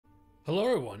Hello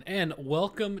everyone, and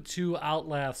welcome to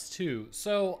Outlast 2.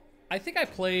 So, I think I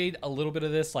played a little bit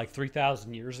of this like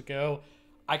 3,000 years ago.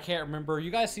 I can't remember. You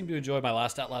guys seem to enjoy my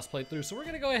last Outlast playthrough, so we're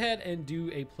going to go ahead and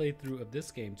do a playthrough of this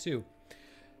game too.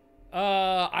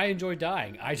 I enjoyed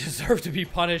dying. I deserve to be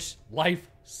punished. Life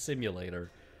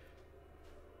simulator.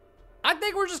 I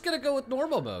think we're just going to go with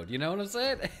normal mode, you know what I'm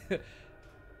saying?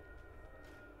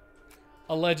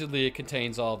 Allegedly, it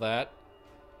contains all that.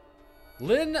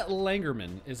 Lynn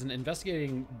Langerman is an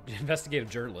investigative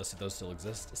journalist, if those still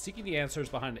exist, seeking the answers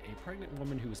behind a pregnant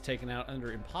woman who was taken out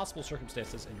under impossible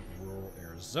circumstances in rural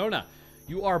Arizona.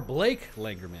 You are Blake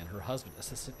Langerman, her husband,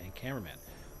 assistant, and cameraman.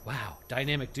 Wow,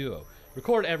 dynamic duo.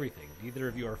 Record everything. Neither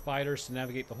of you are fighters to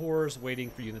navigate the horrors waiting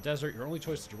for you in the desert. Your only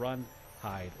choice is to run,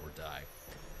 hide, or die.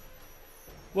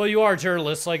 Well, you are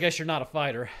journalists, so I guess you're not a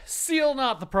fighter. Seal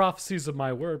not the prophecies of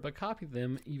my word, but copy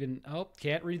them even... Oh,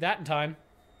 can't read that in time.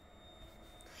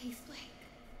 Please, Blake.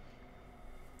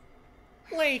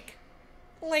 Blake!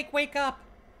 Blake, wake up!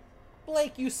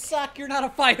 Blake, you suck. You're not a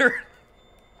fighter.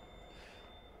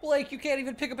 Blake, you can't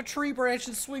even pick up a tree branch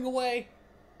and swing away.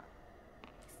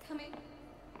 He's coming.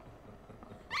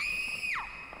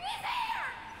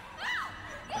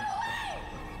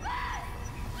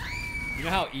 You know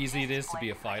how easy it is to be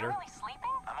a fighter? Are you really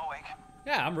sleeping? I'm awake.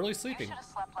 Yeah, I'm really You sleeping. should have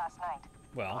slept last night.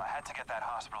 Well, I had to get that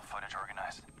hospital footage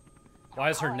organized. why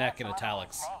is her Calling neck out in someone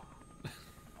italics? else's name.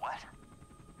 What?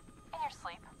 In your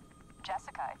sleep.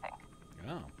 Jessica, I think.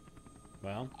 Oh.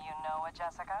 Well, You know a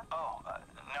Jessica? Oh,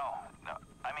 no.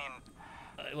 I mean,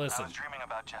 I listen. was dreaming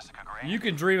about Jessica Gray. You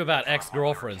can dream about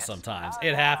ex-girlfriends sometimes.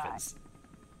 It happens.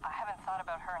 I haven't thought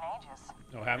about her in ages.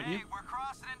 Oh, haven't you? Hey, we're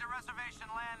crossing into reservation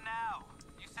land now.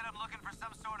 You said I'm looking for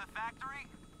some sort of factory?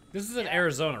 This is in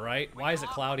Arizona, right? Why is it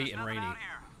cloudy and rainy?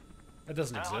 That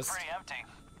doesn't That looks exist. pretty empty.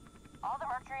 All the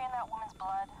mercury in that woman's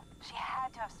blood, she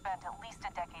had to have spent at least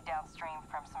a decade downstream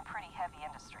from some pretty heavy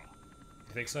industry.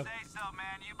 You think so? Say so,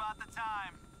 man. You bought the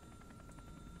time.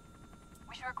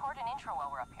 We should record an intro while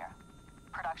we're up here.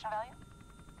 Production value?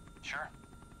 Sure.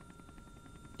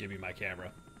 Give me my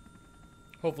camera.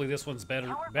 Hopefully this one's better.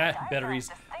 How are Batteries.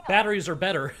 this thing on? Batteries are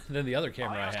better than the other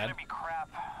camera I Audio's had. gonna be crap.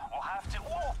 We'll have to.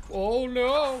 Whoa! Oh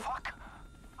no! Fuck!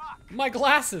 My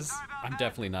glasses! Sorry about I'm that.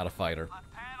 definitely not a fighter. My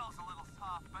panel's a little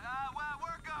soft, but well,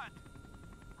 we're good.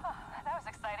 That was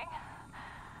exciting.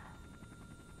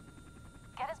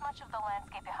 Get as much of the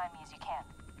landscape behind me as you can.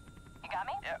 You got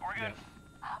me? Yeah, we're good.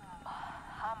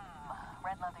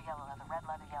 Red leather, yellow leather, red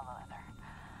leather, yellow leather.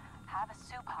 Have a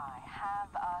soup pie, have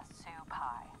a soup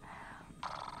pie.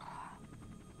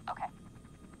 Okay.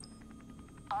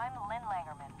 I'm Lynn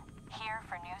Langerman, here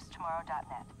for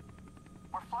newstomorrow.net.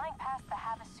 We're flying past the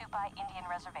Havasupai Indian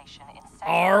Reservation in Central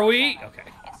Are we? Arizona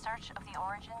Okay. in search of the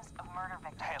origins of murder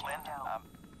victim Hey, Lynn. Joe.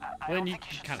 I Lynn, don't you think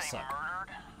you should kinda say suck. murdered.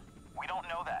 We don't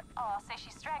know that. Oh, I'll say she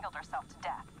strangled herself to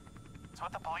death. That's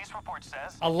what the police report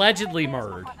says. Allegedly 30 minutes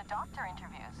murdered. Before the doctor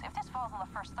interviews. If this falls on the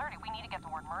first 30, we need to get the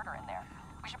word murder in there.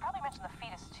 We should probably mention the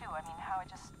fetus too. I mean, how it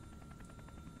just...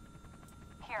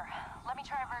 Here, let me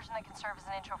try a version that can serve as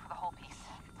an intro for the whole piece.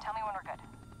 Tell me when we're good.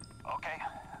 Okay.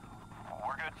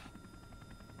 We're good.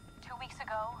 2 weeks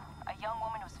ago, a young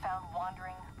woman was found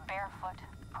wandering, barefoot,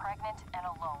 pregnant, and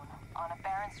alone on a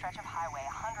barren stretch of highway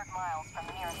 100 miles from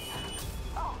the nearest...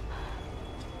 Oh,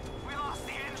 We lost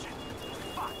the engine.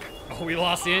 Fuck. Oh, we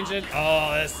lost the engine?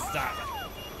 Oh, this is not...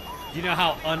 You know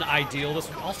how unideal this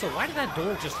was? Also, why did that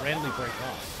door just randomly break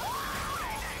off?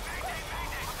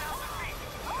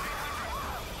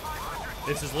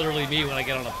 This is literally me when I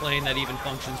get on a plane that even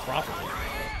functions properly.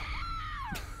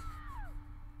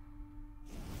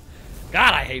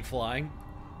 God, I hate flying.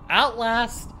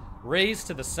 Outlast, raised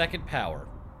to the second power.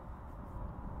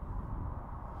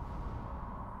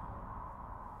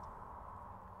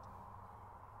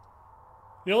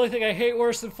 The only thing I hate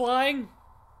worse than flying?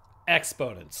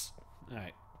 Exponents.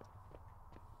 Alright.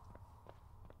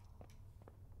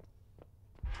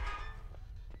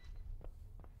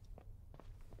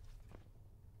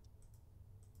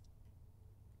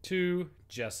 To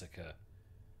Jessica.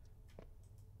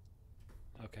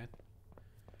 Okay.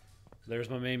 There's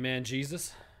my main man,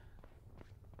 Jesus.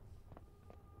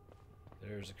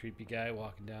 There's a creepy guy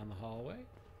walking down the hallway.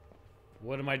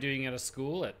 What am I doing at a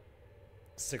school at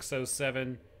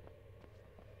 6:07?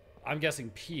 I'm guessing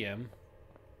PM.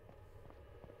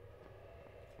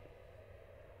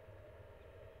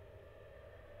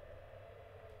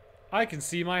 I can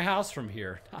see my house from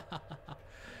here.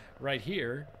 Right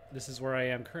here, this is where I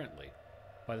am currently.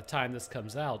 By the time this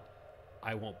comes out,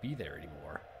 I won't be there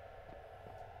anymore.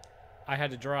 I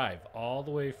had to drive all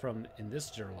the way from in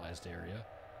this generalized area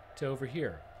to over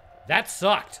here. That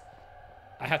sucked.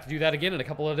 I have to do that again in a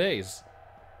couple of days.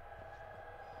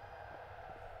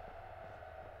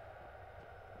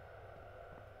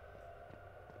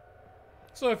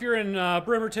 So if you're in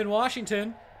Bremerton,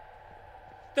 Washington,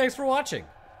 thanks for watching.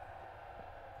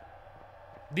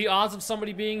 The odds of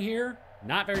somebody being here,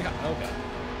 not very high. Okay.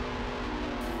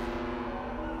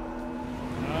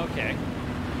 Okay.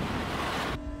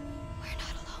 We're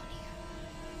not alone here.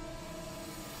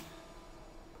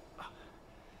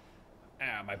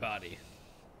 Ah, my body.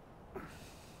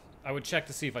 I would check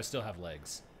to see if I still have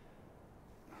legs.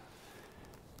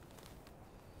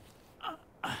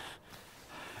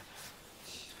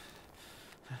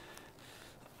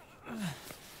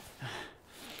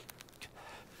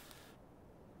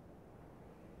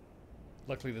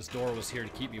 Luckily, this door was here to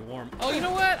keep me warm. Oh, you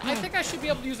know what? I think I should be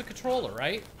able to use a controller,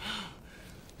 right?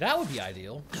 That would be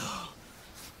ideal.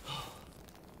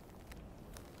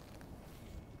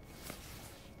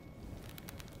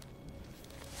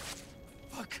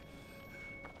 Fuck.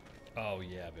 Oh,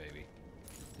 yeah, baby.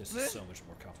 This is so much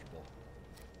more comfortable.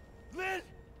 Lynn!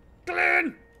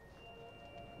 Glenn!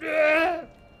 Ah!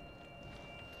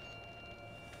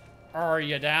 Are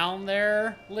you down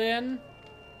there, Lynn?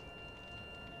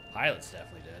 Pilot's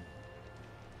definitely dead.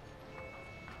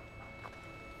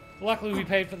 Luckily we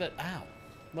paid for the... Ow.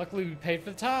 Luckily we paid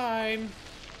for the time.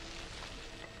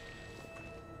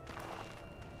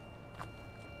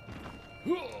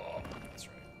 That's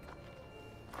right.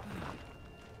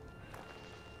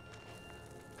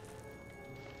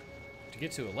 To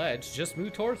get to a ledge, just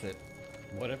move towards it.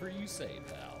 Whatever you say,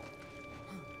 pal.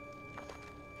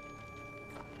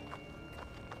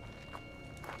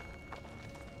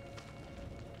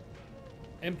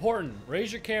 Important.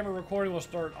 Raise your camera. Recording will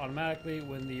start automatically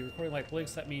when the recording light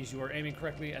blinks. That means you are aiming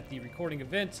correctly at the recording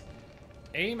event.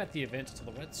 Aim at the event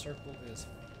until the red circle is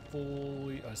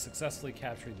fully successfully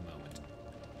capturing the moment.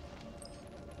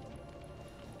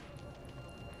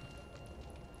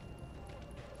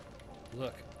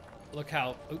 Look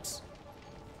how, oops.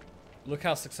 Look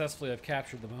how successfully I've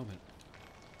captured the moment.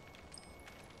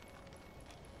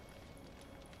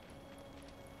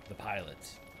 The pilot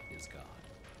is gone.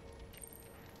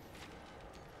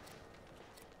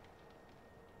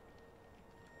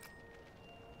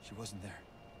 She wasn't there.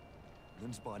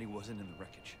 Lynn's body wasn't in the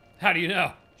wreckage. How do you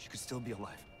know? She could still be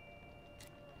alive.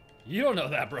 You don't know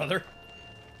that, brother.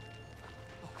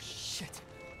 Oh, shit.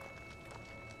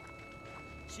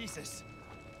 Jesus.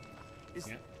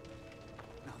 Yeah.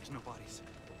 No, there's no bodies.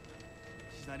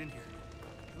 She's not in here.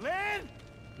 Lynn!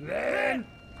 Lynn!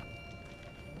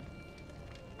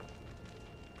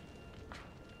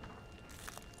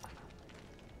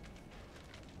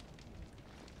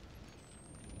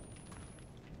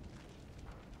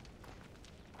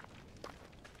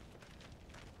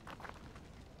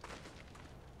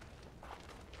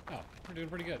 Oh, we're doing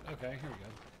pretty good. Okay, here we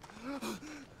go.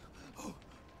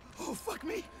 Oh, fuck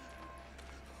me.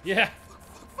 Yeah.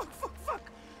 Fuck.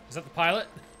 Is that the pilot?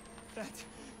 That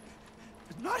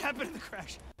did not happen in the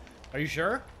crash. Are you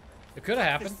sure? It could have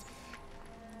happened.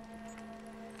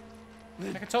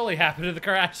 That could totally happen in the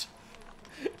crash.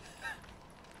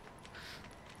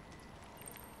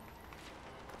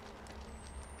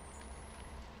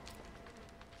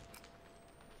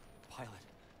 Pilot.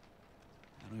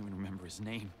 I don't even remember his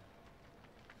name.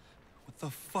 What the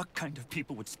fuck kind of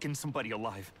people would skin somebody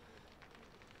alive?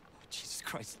 Oh, Jesus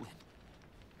Christ, Lynn.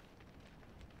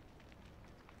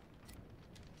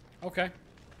 Okay.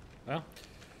 Well.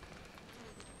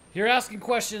 You're asking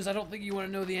questions I don't think you want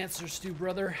to know the answers to,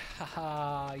 brother.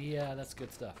 Haha, yeah, that's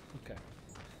good stuff. Okay.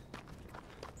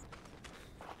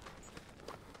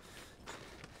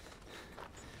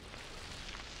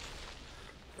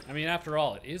 I mean, after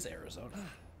all, it is Arizona.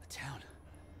 A town.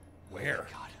 Where?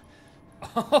 Oh, God.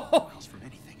 Miles from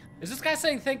anything. Is this guy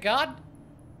saying thank God?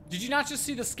 Did you not just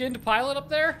see the skinned pilot up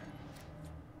there?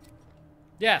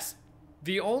 Yes.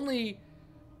 The only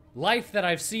life that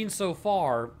I've seen so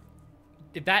far,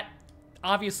 that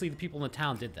obviously the people in the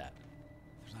town did that.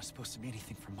 There's not supposed to be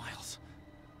anything for miles.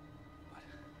 But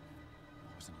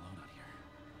I wasn't alone out here.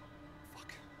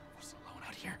 Fuck. I wasn't alone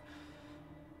out here.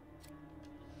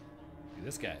 Dude,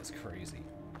 this guy is crazy.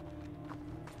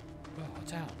 Oh, a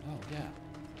town. Oh, yeah.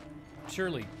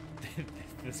 Surely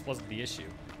this wasn't the issue.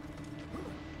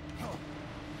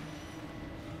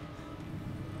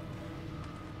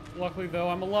 Luckily, though,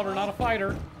 I'm a lover, not a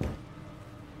fighter.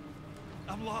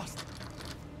 I'm lost.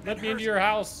 Let me into your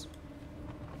house.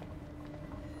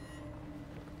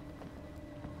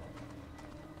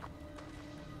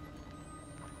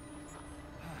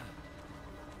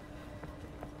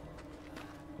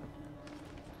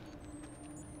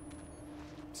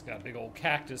 It's got a big old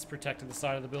cactus protecting the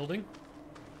side of the building.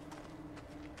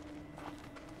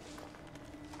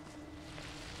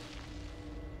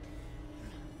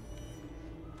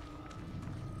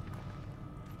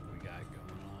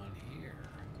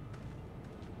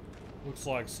 Looks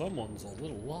like someone's a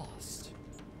little lost.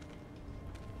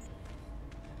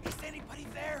 Is anybody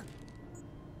there?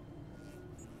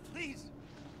 Please.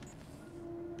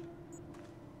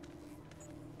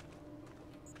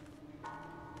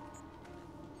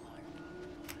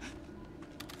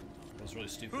 That was really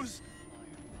stupid. Who's...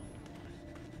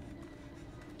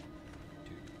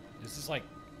 Dude, this is like...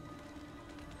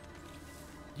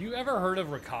 You ever heard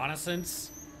of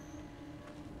reconnaissance?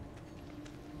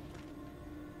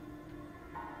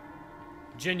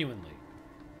 Genuinely.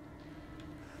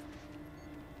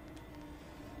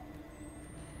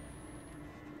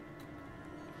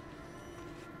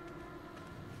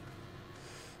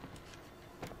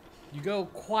 You go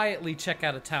quietly check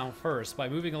out a town first by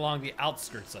moving along the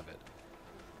outskirts of it.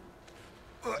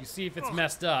 You see if it's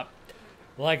messed up,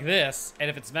 like this, and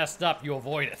if it's messed up, you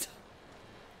avoid it.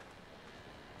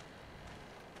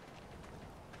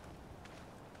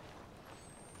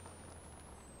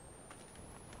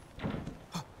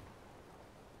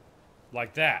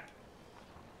 Like that.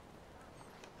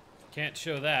 Can't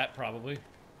show that, probably.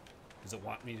 Does it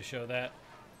want me to show that?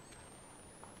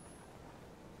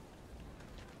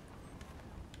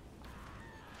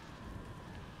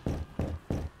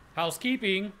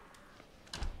 Housekeeping.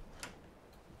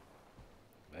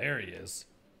 There he is.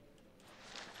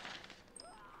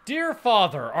 Dear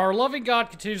Father, our loving God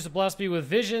continues to bless me with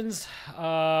visions.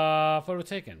 Photo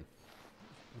taken.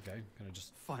 Okay, gonna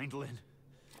just... Find Lynn.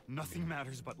 Nothing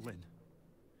matters but Lynn.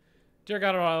 Dear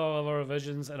God, all our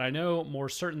visions, and I know more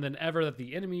certain than ever that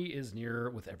the enemy is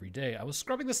near with every day. I was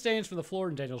scrubbing the stains from the floor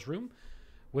in Daniel's room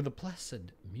when the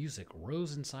blessed music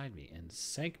rose inside me and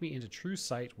sank me into true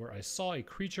sight, where I saw a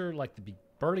creature like the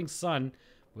burning sun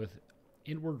with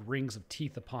inward rings of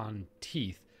teeth upon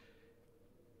teeth.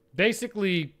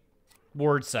 Basically,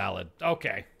 word salad.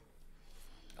 Okay.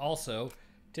 Also,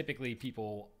 typically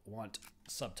people want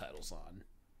subtitles on.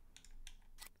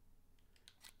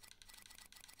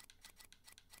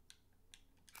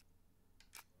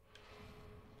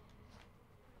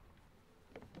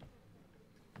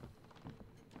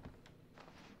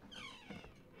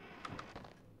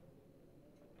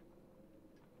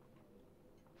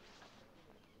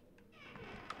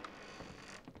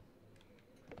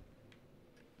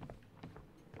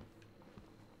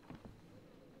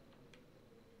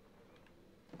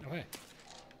 Okay.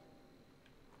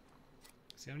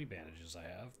 See how many bandages I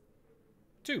have.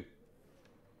 2.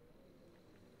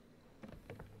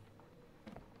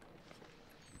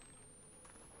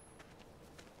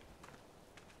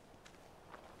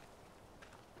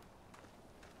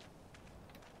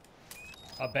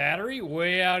 A battery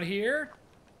way out here.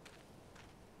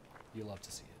 You love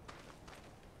to see it.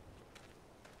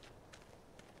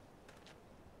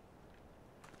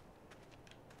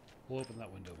 We'll open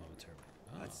that window momentarily.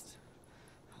 Oh.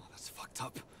 That's fucked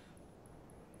up.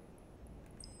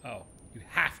 Oh, you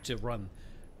have to run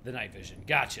the night vision.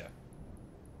 Gotcha.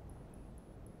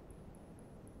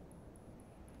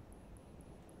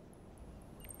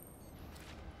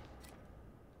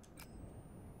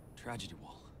 Tragedy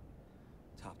wall.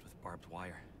 Topped with barbed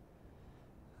wire.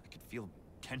 I could feel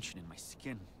tension in my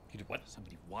skin. You did what?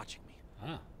 Somebody watching me.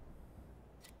 Huh.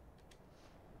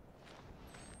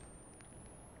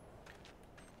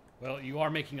 Well, you are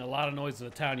making a lot of noise in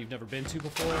a town you've never been to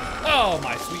before. Oh,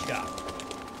 my sweet God.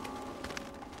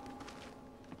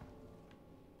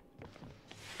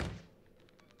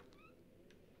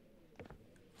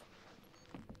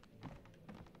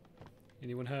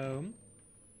 Anyone home?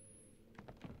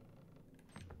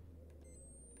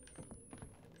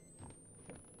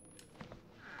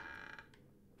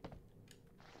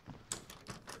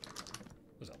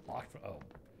 Was it locked? Oh.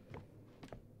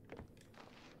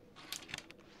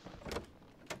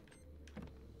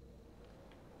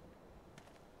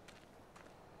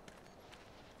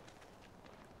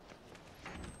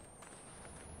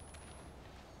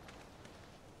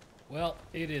 Well,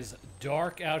 it is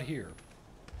dark out here.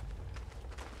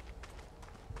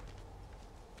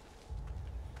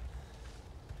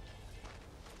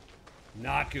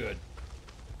 Not good.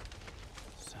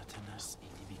 Satanas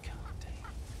idibicante.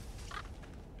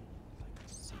 Like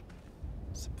Satan.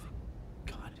 Something.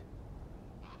 God.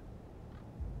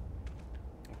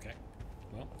 Okay.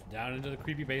 Well, down into the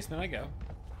creepy basement I go.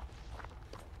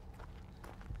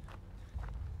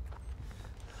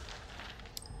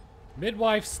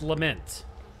 Midwife's lament.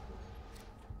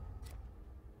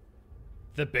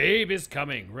 The babe is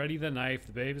coming. Ready the knife.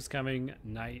 The babe is coming.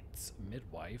 Night's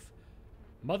midwife.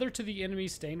 Mother to the enemy,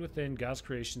 stained within, God's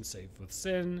creation, safe with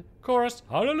sin. Chorus,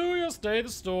 hallelujah, stay the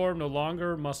storm. No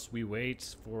longer must we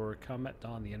wait, for come at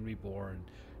dawn the enemy born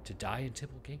to die in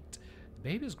Temple Gate. The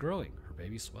babe is growing. Her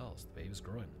baby swells. The babe is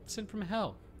growing. Sent from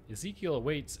hell. Ezekiel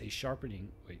awaits a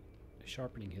sharpening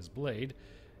his blade.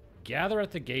 Gather at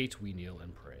the gate, we kneel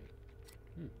and pray.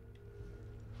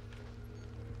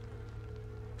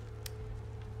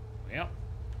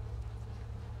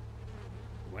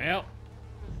 Well,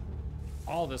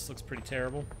 all this looks pretty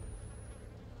terrible.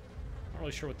 Not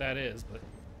really sure what that is, but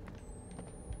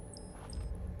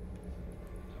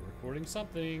I'm recording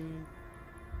something.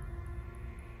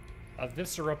 A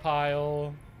viscera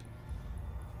pile.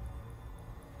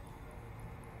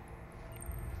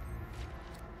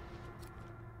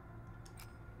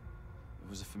 It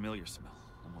was a familiar smell,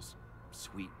 almost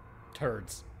sweet.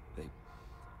 Turds. They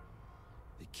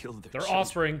killed their Their children.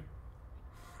 offspring.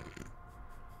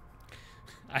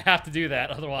 I have to do that,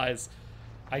 otherwise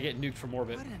I get nuked from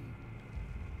orbit. What an...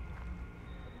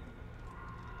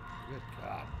 Good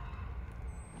God.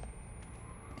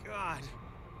 God.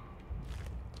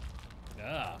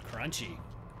 Ah, crunchy.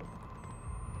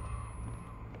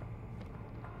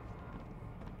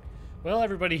 Well,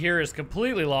 everybody here has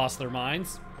completely lost their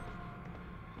minds.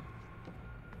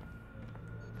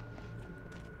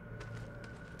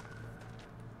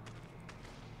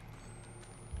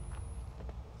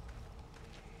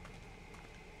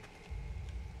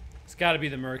 It's got to be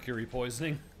the mercury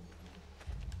poisoning.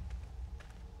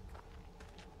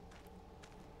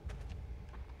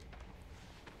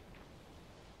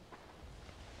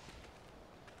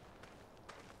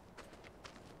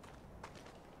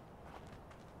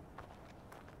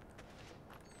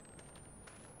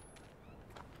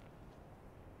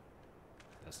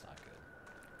 That's not good.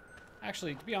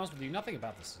 Actually, to be honest with you, nothing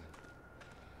about this.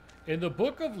 In the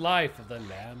book of life of the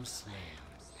Lamb slain.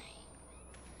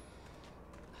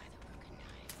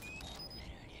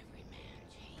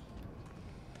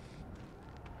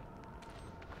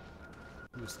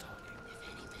 Who's talking?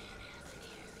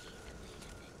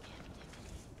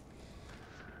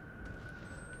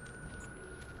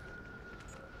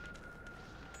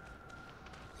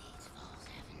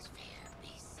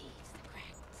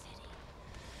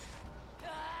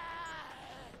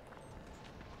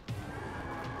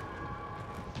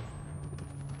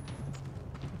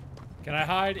 Can I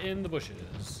hide in the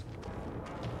bushes?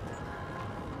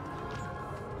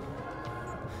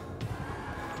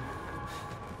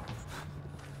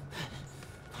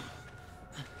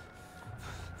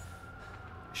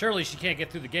 Surely she can't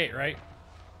get through the gate, right?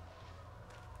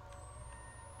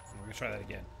 We're gonna try that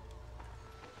again.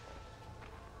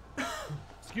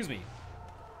 Excuse me.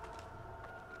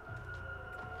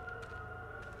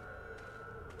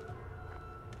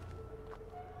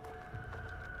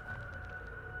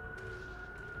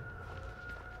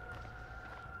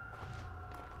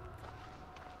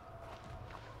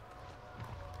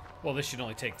 Well, this should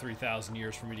only take 3,000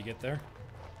 years for me to get there.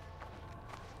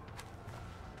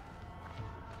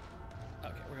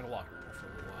 Okay, we're gonna walk around for a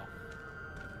little while.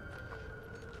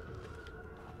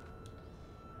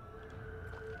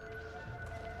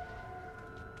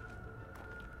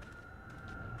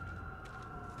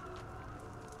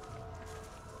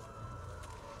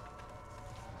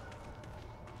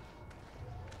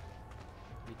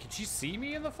 Can she see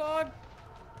me in the fog?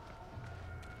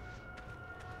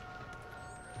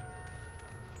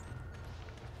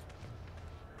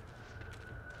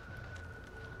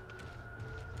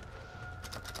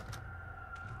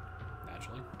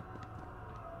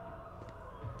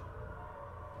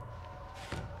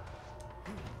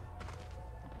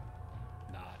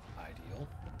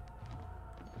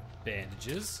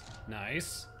 Bandages.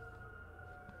 Nice.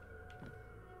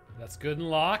 That's good and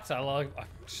locked. I love...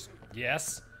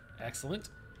 Yes. Excellent.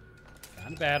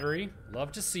 Found a battery.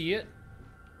 Love to see it.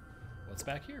 What's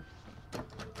back here?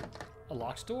 A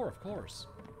locked door, of course.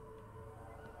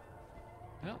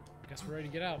 Well, guess we're ready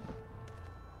to get out.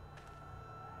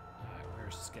 Alright,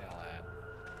 where's Scal at?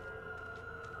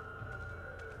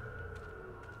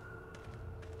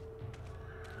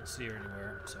 Don't see her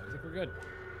anywhere, so I think we're good.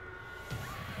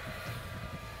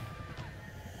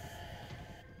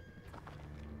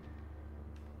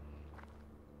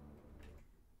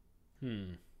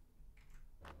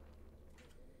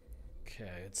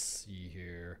 Okay, let's see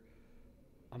here.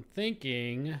 I'm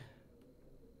thinking...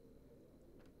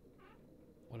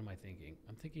 What am I thinking?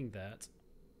 I'm thinking that...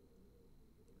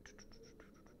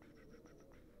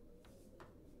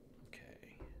 Okay.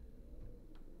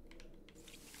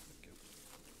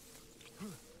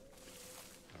 Alright,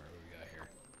 what do we got here?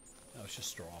 Oh, it's just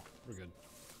straw. We're good.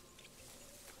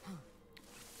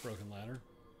 Broken ladder.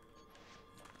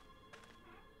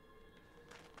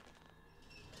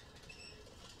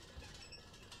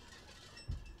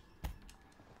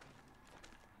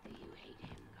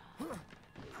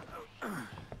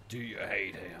 Do you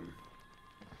hate him?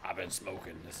 I've been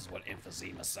smoking. This is what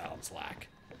emphysema sounds like.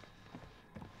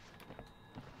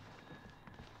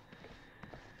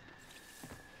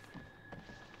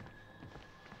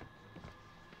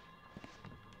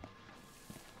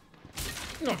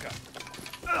 Oh, God.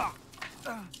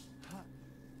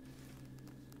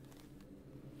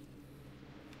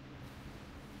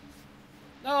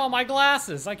 Oh, my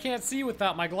glasses. I can't see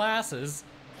without my glasses.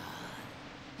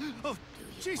 Oh,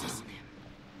 Jesus!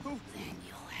 Who? Then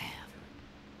you'll have.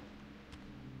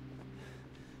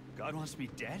 God wants me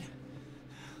dead?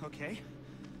 Okay.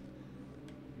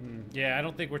 Yeah, I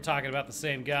don't think we're talking about the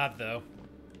same God, though.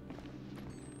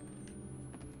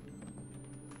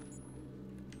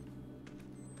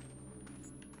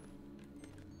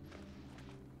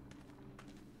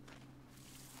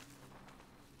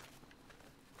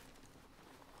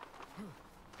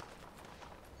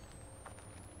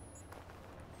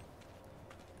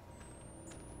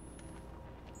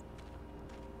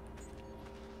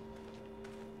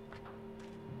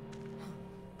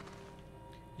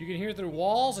 You can hear through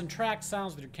walls and track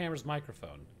sounds with your camera's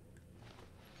microphone.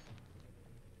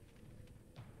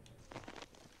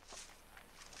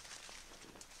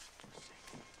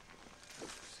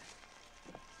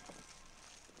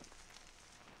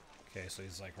 Okay, so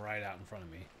he's like right out in front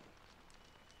of me.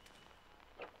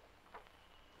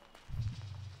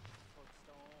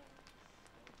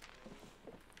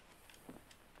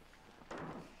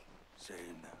 Say it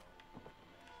now.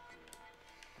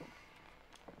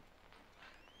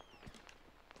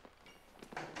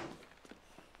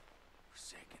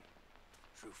 Forsaken.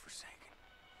 True forsaken.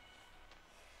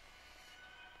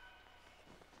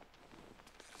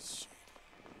 That is shame.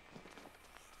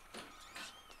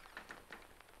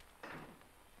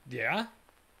 Yeah?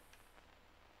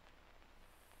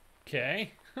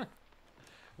 Okay.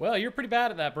 Well, you're pretty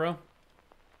bad at that, bro.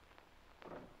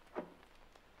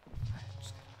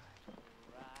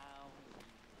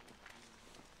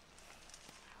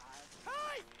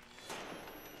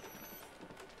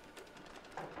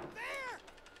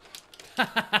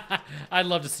 I'd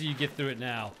love to see you get through it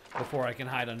now before I can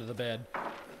hide under the bed.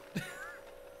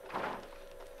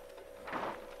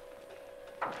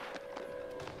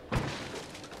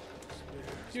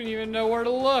 You don't even know where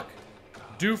to look,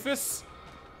 doofus.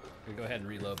 I'm gonna go ahead and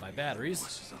reload my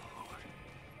batteries.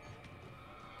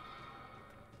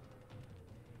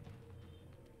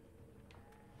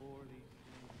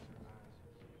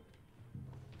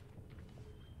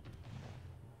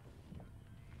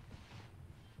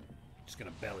 Just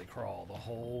gonna belly crawl the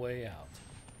whole way out.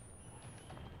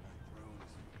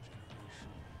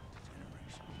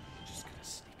 Just gonna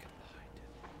sneak up behind it.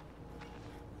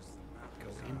 Go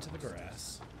into the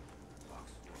grass.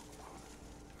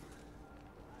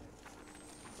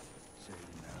 Say it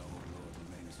now, O Lord,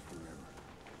 remainest forever.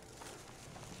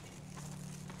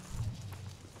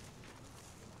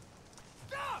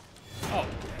 Oh,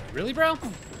 really, bro?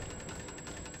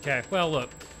 Okay, well, look.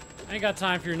 I ain't got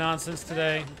time for your nonsense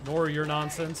today, nor your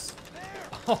nonsense.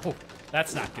 Oh,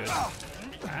 that's not good.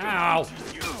 Ow!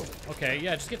 Okay,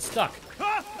 yeah, just get stuck.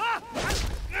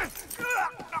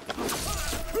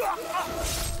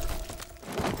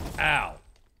 Ow.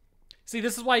 See,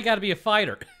 this is why you gotta be a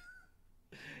fighter.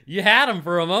 You had him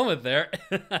for a moment there.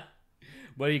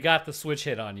 But he got the switch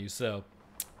hit on you, so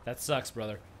that sucks,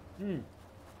 brother.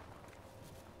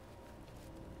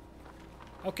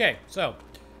 Okay, so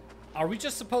are we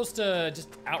just supposed to just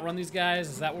outrun these guys?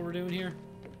 Is that what we're doing here?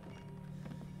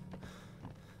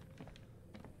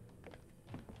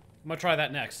 I'm gonna try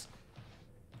that next.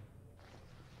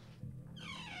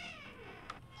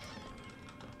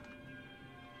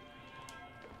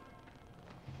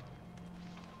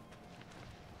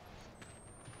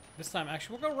 This time,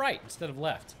 actually, we'll go right instead of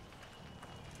left.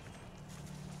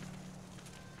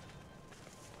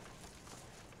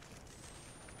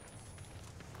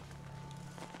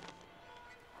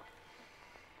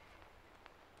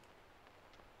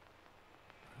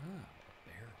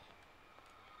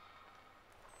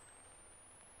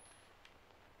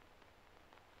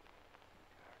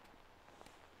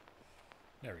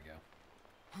 There we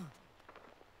go.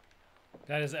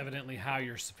 That is evidently how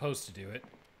you're supposed to do it,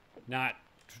 not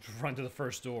to run to the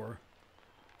first door.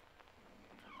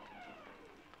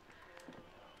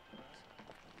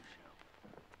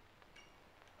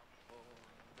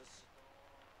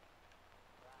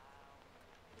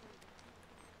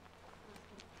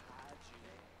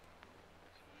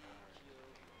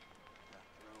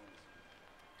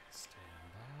 Stand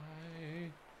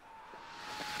by.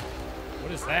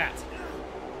 What is that?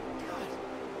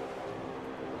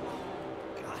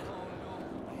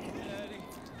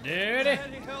 Daddy.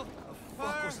 What the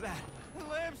fuck was that?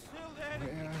 I'm still Daddy.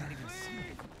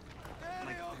 Please.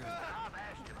 Daddy, oh God.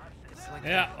 It's like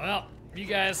Yeah, well, you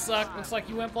guys suck. Looks like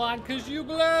you went blind because you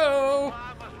blow.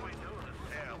 Why must we do this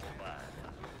terrible life?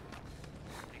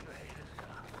 Do you hate us,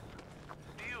 God?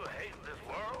 Do you hate this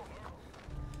world?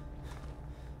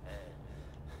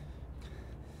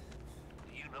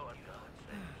 Do you know what God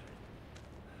says?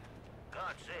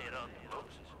 God said unto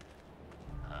Moses,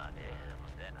 I am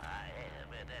that I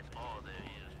am, and that's all there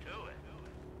is to it.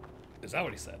 Is that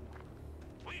what he said?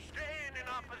 We stand in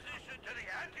opposition to the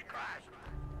antichrist.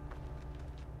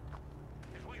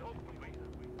 If we hope to be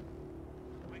them,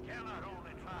 we cannot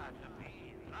only try to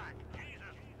be like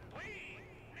Jesus, we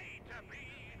need to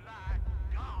be like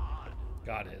God.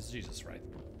 God is Jesus, right?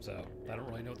 So I don't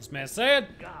really know what this man's saying.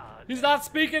 God. He's not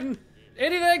speaking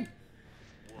anything.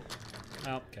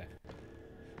 Oh, okay.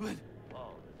 I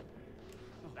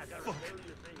gotta tell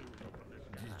you things from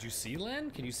this Did you see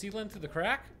Lynn? Can you see Lynn through the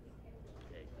crack?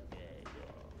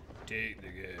 Take the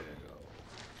gag.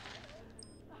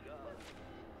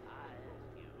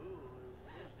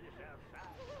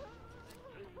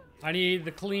 I need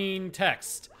the clean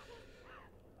text.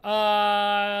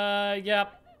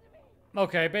 Yep.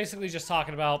 Okay, basically just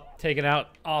talking about taking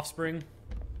out offspring.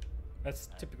 That's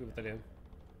typically what they do.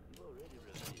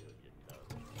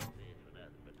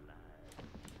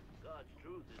 God's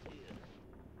truth is here.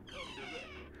 Come direct.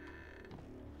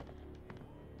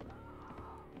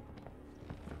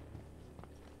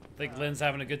 I think Lynn's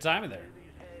having a good time in there.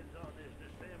 These hands on this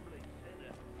assembly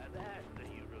center and ask that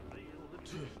you reveal the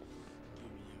truth.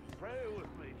 Pray with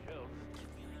me, children.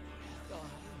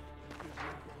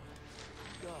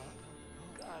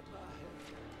 God, my head.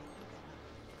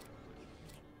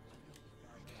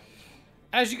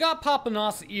 As you got Papa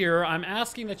Noth's ear, I'm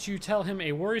asking that you tell him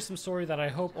a worrisome story that I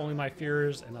hope only my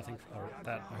fears and nothing, or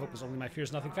that I hope is only my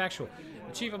fears, nothing factual.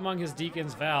 The chief among his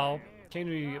deacons, Val, came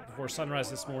to me before sunrise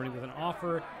this morning with an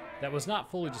offer that was not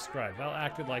fully described. Val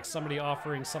acted like somebody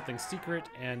offering something secret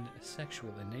and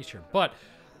sexual in nature. But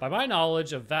by my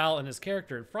knowledge of Val and his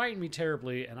character, it frightened me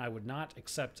terribly, and I would not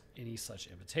accept any such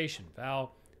invitation.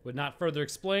 Val would not further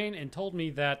explain and told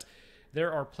me that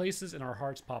there are places in our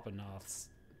hearts Papa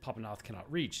Noth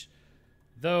cannot reach.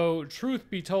 Though,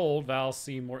 truth be told, Val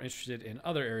seemed more interested in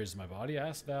other areas of my body. I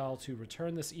asked Val to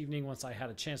return this evening once I had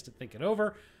a chance to think it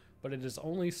over, but it is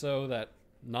only so that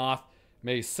Noth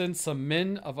may send some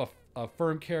men of a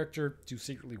firm character to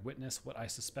secretly witness what I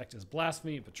suspect is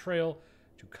blasphemy and betrayal,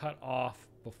 to cut off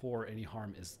before any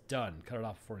harm is done. Cut it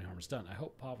off before any harm is done. I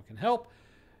hope Papa can help,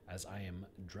 as I am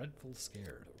dreadful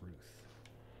scared, Ruth.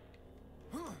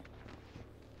 I'm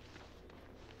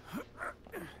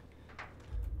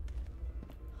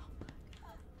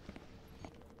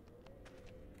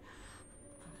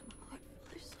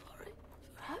heartfully sorry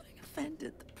for having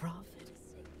offended the prophet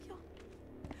Ezekiel.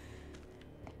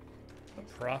 The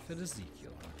prophet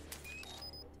Ezekiel.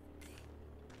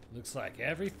 Looks like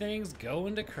everything's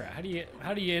going to crap.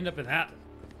 How do you end up in that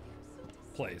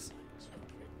place?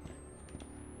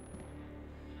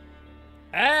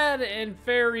 Ad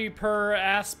inferi per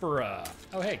aspera.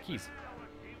 Oh hey, keys.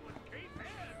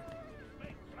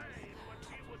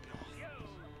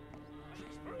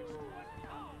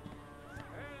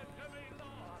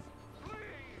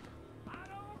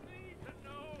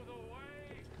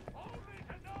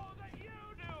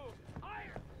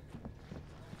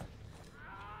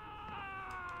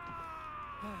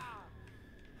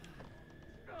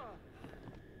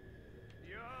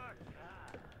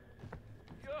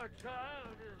 Your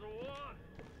child is the one.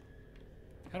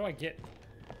 How do I get?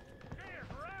 She is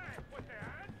right with the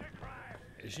antichrist.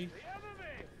 Is she? The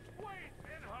enemy waits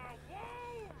in her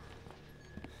womb.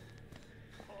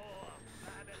 Poor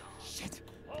Babylon. Shit.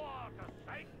 Poor to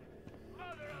Satan,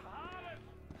 mother of harlots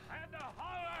and the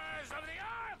horrors of the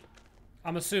earth.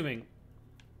 I'm assuming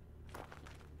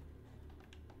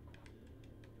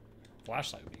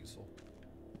flashlight would be useful,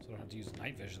 so I don't have to use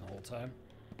night vision the whole time.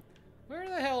 Where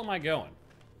the hell am I going?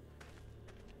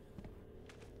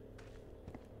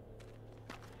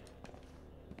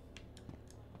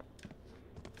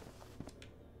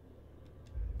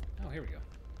 Oh, here we go.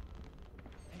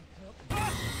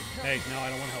 Hey, no, I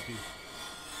don't want to help you.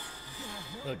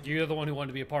 Look, you're the one who wanted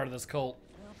to be a part of this cult.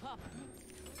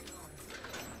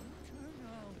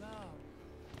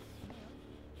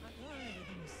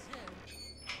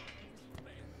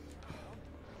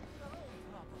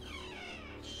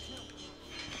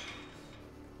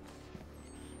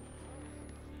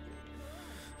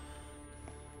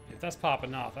 If that's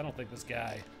popping off, I don't think this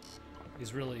guy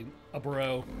is really a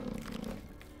bro.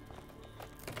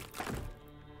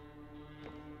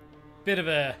 Bit of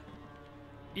a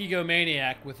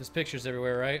egomaniac with his pictures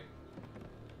everywhere, right?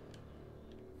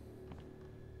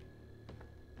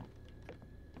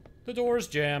 The door's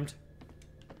jammed.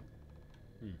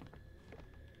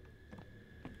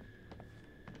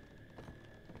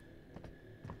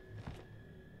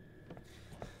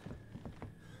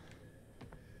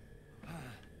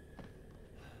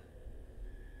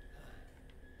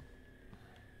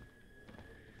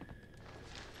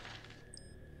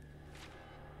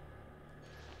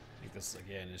 I think this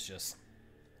again is just.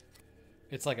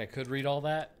 It's like I could read all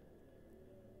that.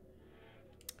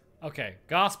 Okay,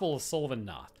 Gospel of Sullivan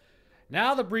Noth.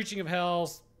 Now the breaching of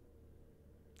hell's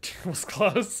was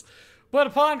close, but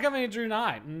upon coming it drew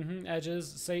nigh. Edges,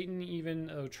 Satan, even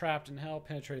though trapped in hell,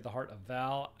 penetrated the heart of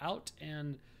Val out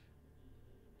and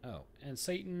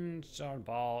Satan shot and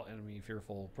Baal, enemy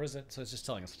fearful prison. So it's just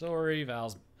telling a story.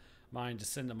 Val's mind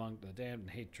descended among the damned in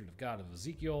hatred of God of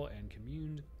Ezekiel, and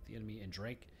communed with the enemy and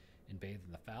drank and bathed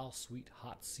in the foul, sweet,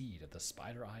 hot seed of the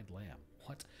spider-eyed lamb.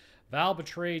 What? Val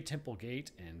betrayed Temple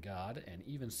Gate and God, and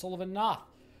even Sullivan Noth,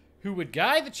 who would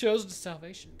guide the chosen to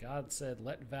salvation. God said,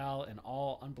 let Val and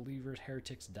all unbelievers,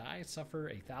 heretics, die, suffer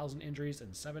 1,000 injuries,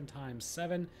 and 7 times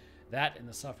 7, that in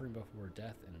the suffering before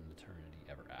death, and an eternity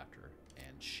ever after,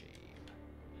 and shame.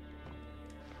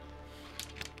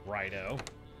 Righto.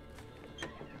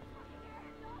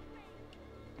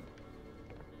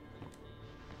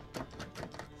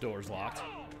 Door's locked.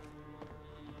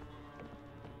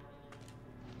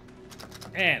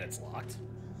 And it's locked.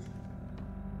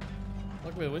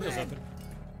 Luckily the window's open.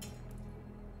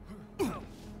 What am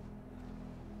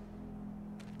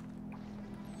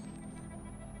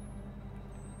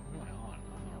I on?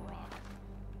 I'm on a rock.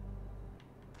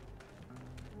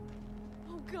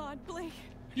 Oh God, Blake.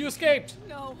 You escaped!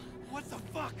 No. What the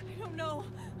fuck? I don't know.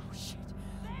 Oh shit.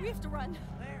 We have to run.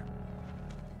 There.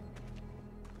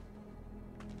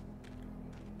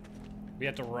 We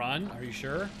have to run? Are you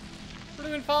sure? We're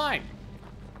doing fine.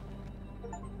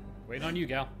 Waiting on you,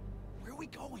 gal. Where are we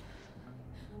going?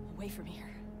 Away from here.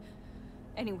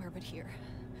 Anywhere but here.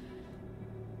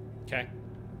 Okay.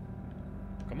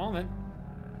 Come on then.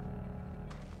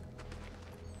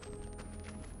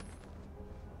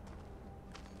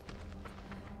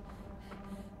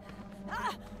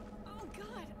 Ah! Oh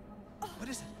God. Oh, What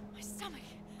is it? my stomach.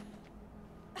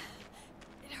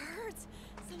 It hurts.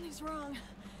 Something's wrong.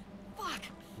 Fuck.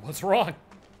 What's wrong?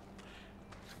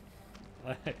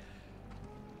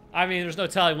 I mean, there's no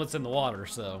telling what's in the water,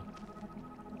 so.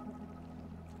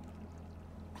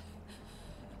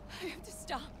 I have to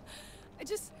stop.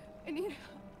 I need.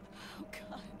 Oh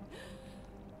God.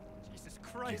 Jesus You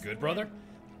Christ. good, brother?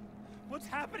 What's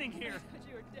happening I here? thought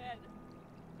you were dead.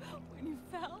 When you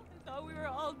fell, I thought we were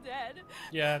all dead.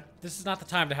 Yeah, this is not the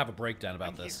time to have a breakdown about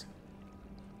I'm this. here.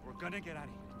 We're gonna get out of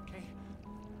here, okay?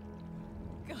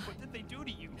 God, What did they do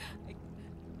to you?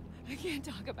 I can't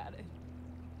talk about it.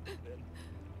 I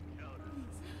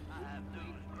have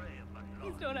news, Graham, my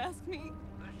Please son. don't ask me.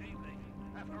 This evening,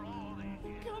 after all these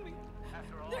years, They're coming.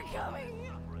 after all They're this coming.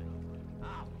 suffering,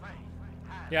 our faith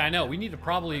has Yeah, I know. We need to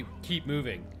probably keep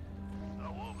moving.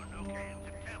 a woman who came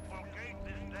to Temple Gate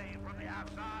this day from the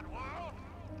outside world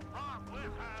brought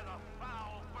with her the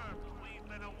foul birth we've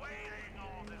been awaiting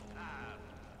all this time.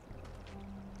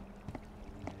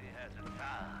 She has a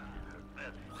child in her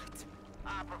belly. What? I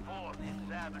performed the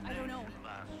examination I don't know.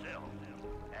 myself.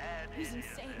 And He's it is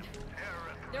insane.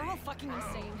 empirically They're all fucking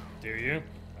insane. Do you?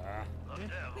 the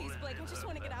devil Please, is Blake, I in just her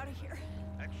want to get out of here.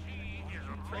 and she is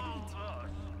among us,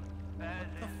 as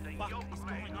is the fuck yoke is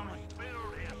maker going on? who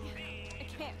spilled his I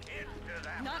seed can't. into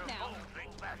that Not now.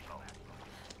 revolting vessel.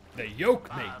 The yoke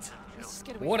mate. Let's just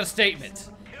get away. What a statement.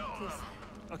 Kill them,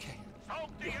 Okay. soak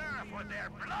the earth with their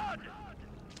blood,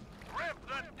 rip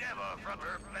the devil from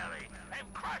her belly,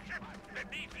 and crush it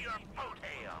beneath your boat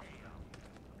hail.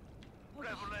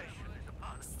 Revelation is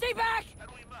upon us, Stay back! and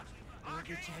we must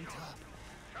Gentle.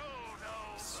 show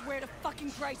no Swear to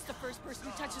fucking Christ, the first person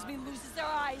who touches me loses their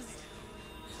eyes.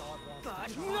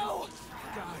 God, no!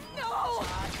 God, no!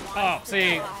 Oh,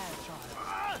 see.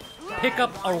 Pick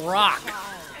up a rock.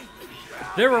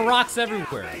 There are rocks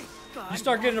everywhere. You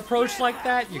start getting approached like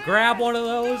that, you grab one of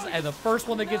those, and the first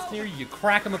one that gets near you, you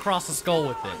crack him across the skull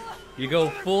with it. You go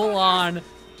full on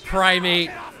primate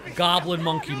goblin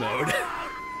monkey mode.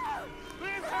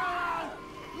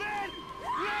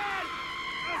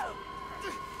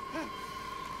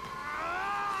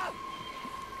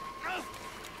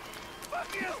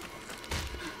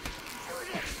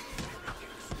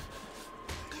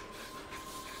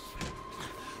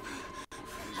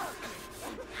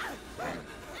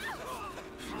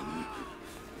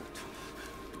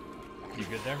 You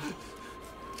good there?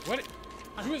 What?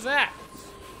 Who is that?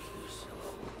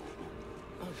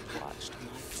 I've watched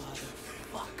my father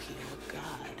fuck your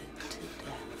God to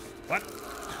death. What?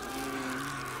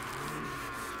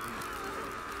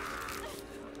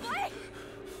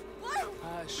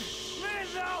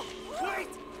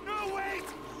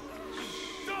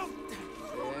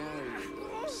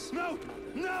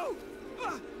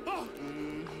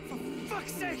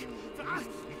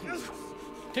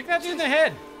 Kick that dude in the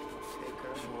head. Take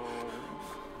her home.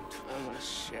 I want to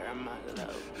share my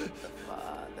love with the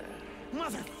Father.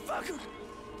 Motherfucker!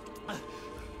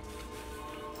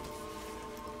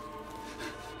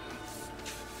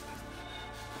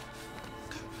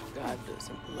 God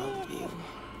doesn't love you.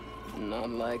 Not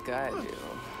like I do.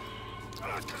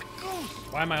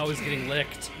 Why am I always getting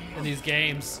licked in these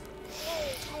games?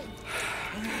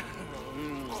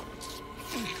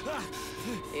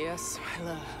 Yes,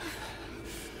 my love.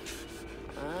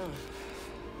 Ah.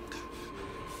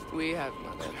 We have,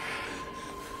 Mother.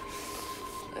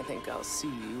 I think I'll see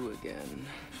you again.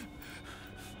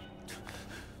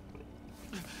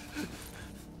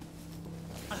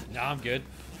 No, I'm good.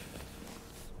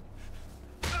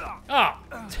 Oh.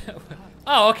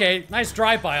 Oh, okay. Nice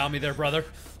drive-by on me there, brother.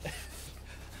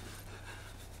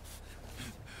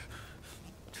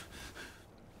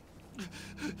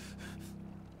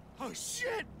 Oh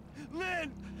shit!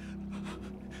 Lynn!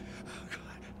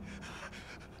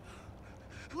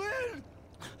 Lynn!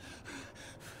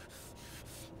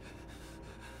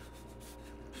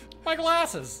 My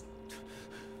glasses.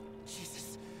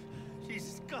 Jesus.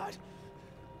 Jesus, God.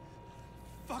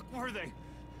 Fuck were they?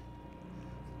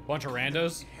 Bunch of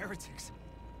randos. Heretics.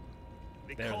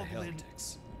 They They're the called Lynn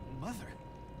heretics. Mother.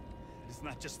 It's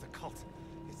not just a cult.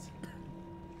 It's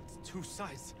two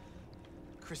sides.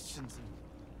 Christians and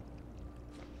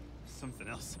something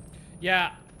else.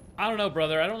 Yeah, I don't know,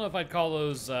 brother. I don't know if I'd call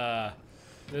those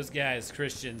guys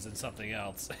Christians and something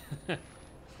else.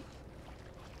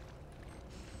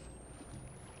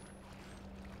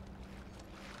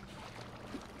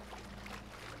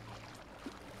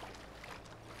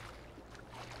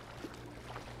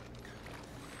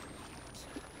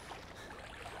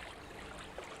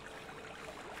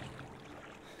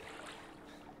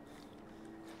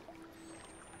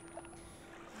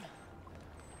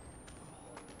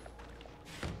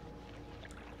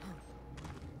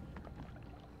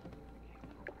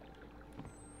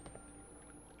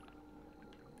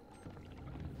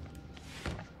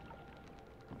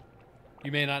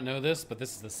 You may not know this, but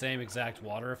this is the same exact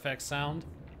water effect sound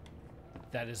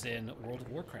that is in World of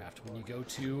Warcraft when you go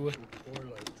to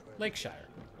Lakeshire.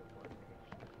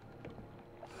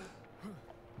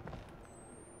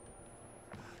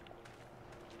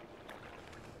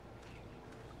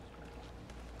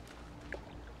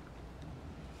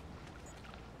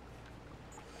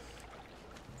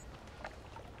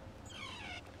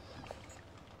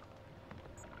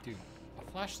 Dude,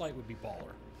 a flashlight would be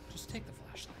baller. Just take the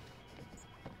flashlight.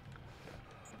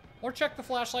 Or check the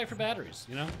flashlight for batteries,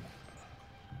 you know? Not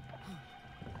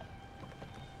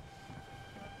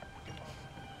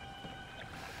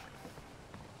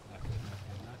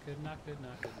good, not good,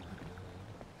 not good, not good.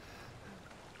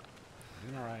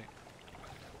 Doing alright.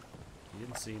 You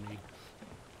didn't see me.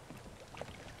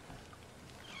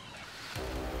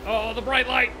 Oh, the bright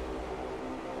light!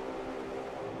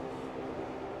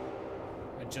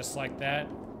 And just like that,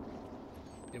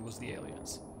 it was the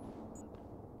aliens.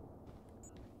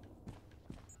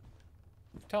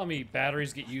 Telling me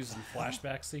batteries get used in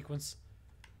flashback sequence?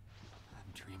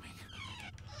 I'm dreaming.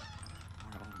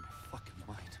 Or out of my fucking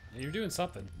mind. Yeah, you're doing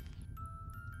something.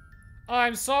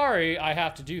 I'm sorry I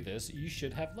have to do this. You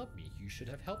should have loved me. You should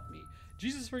have helped me.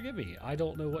 Jesus, forgive me. I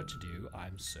don't know what to do.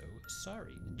 I'm so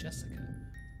sorry. Jessica.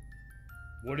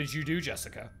 What did you do,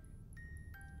 Jessica?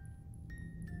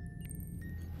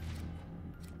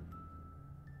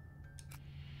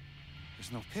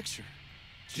 There's no picture.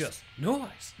 Just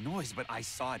noise. Noise, but I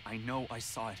saw it. I know I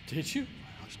saw it. Did you?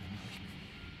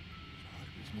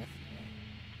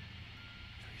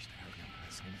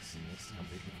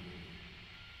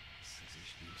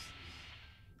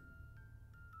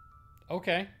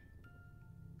 Okay.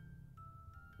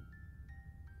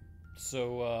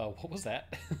 So, what was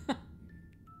that?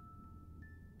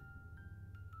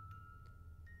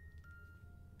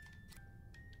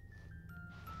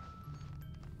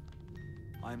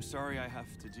 I'm sorry I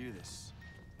have to do this.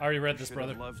 I already read this, You should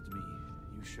brother. have loved me.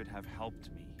 You should have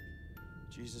helped me.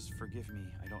 Jesus, forgive me.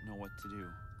 I don't know what to do.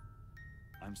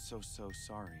 I'm so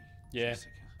sorry. Yeah.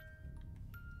 Jessica.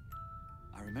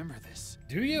 I remember this.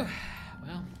 Do you?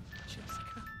 Well,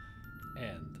 Jessica.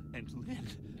 and Lynn.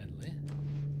 And Lynn.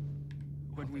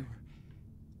 When we were...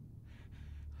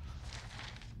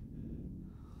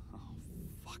 Oh,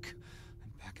 fuck.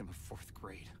 I'm back in the 4th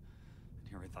grade. And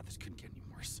here I thought this couldn't get any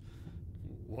worse.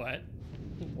 What?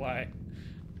 Why?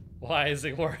 Why is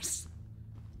it worse?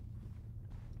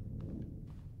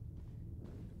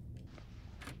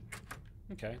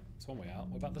 Okay, it's one way out.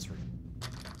 What about this room?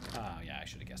 Ah, yeah, I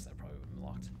should have guessed that probably would have been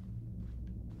locked.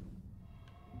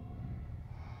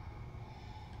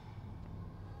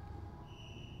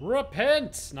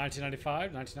 Repent!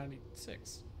 1995,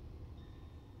 1996.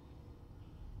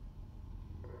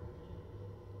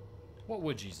 What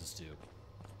would Jesus do?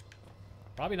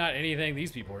 Probably not anything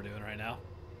these people are doing right now.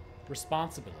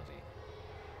 Responsibility.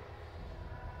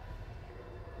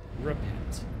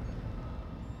 Repent.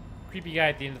 Creepy guy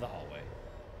at the end of the hallway.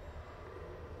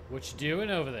 What you doing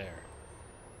over there?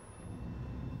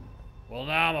 Well,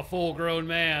 now I'm a full-grown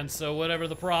man, so whatever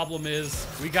the problem is,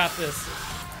 we got this.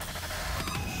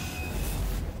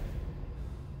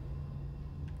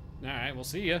 Alright, we'll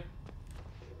see ya.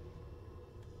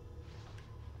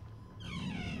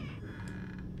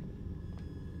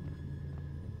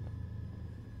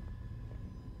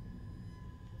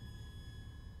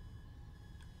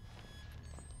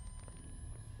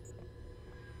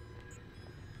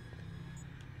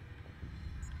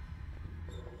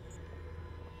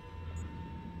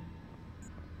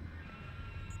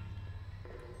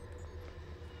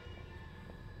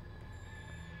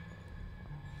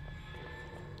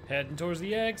 Heading towards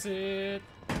the exit.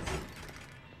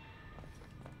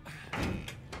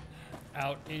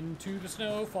 Out into the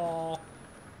snowfall.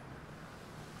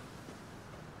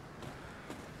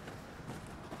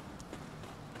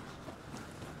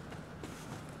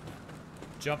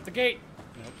 Jump the gate.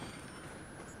 Nope.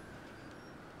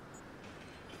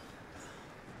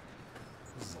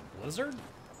 This is a blizzard?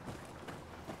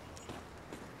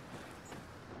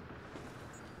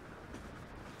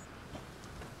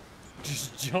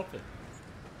 Just jump it.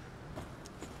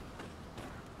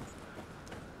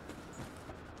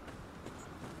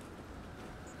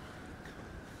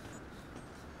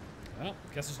 Well,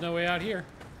 guess there's no way out here.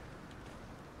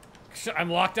 I'm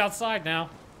locked outside now.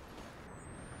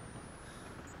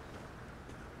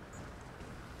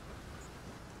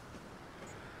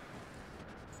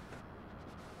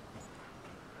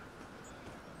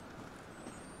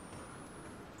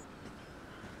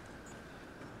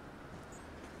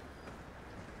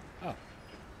 Oh.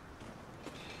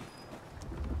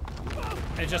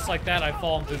 And just like that, I've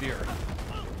fallen through the earth.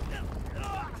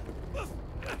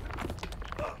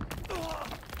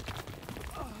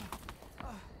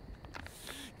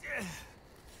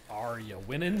 Are you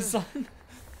winning, son?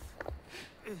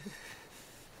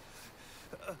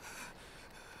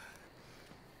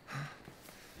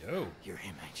 Yo. You're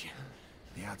him, ain't you?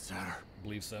 The outsider?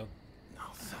 Believe so. No,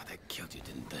 thought they killed you,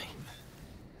 didn't they?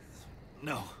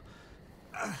 No.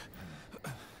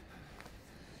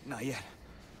 Not yet.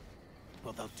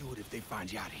 Well, they'll do it if they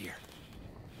find you out here.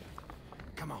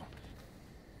 Come on.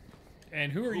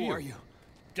 And who are you? Who are you?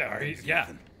 Yeah.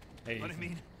 Hey. What I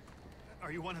mean?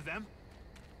 Are you one of them?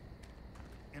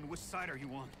 And which side are you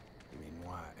on? You mean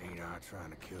why ain't I trying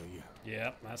to kill you?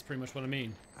 Yeah, that's pretty much what I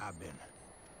mean. I've been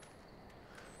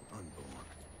unborn.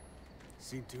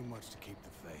 Seen too much to keep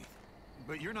the faith.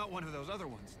 But you're not one of those other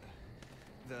ones.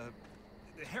 The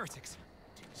heretics.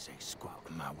 Didn't say squat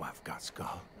when my wife got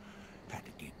skull. Had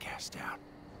to get cast out.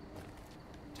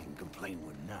 Didn't complain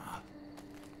when nah.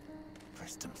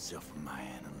 Pressed himself on my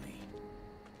Anna Lee.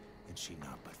 And she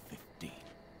not but 15.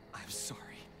 I'm sorry.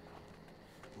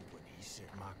 But when he said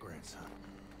my grandson,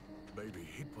 baby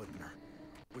he put in her,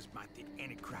 was my the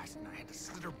antichrist, and I had to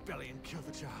slit her belly and kill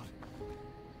the child.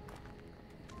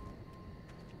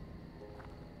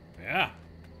 Yeah.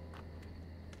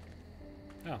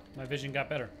 Oh, my vision got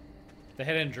better. The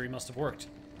head injury must have worked.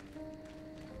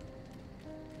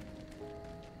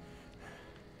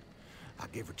 I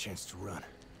gave her a chance to run.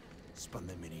 Spun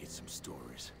them idiots some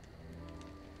stories.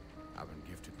 I've been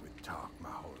gifted with talk my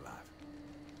whole life.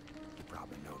 You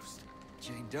probably noticed.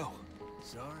 Jane Doe.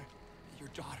 Sorry? Your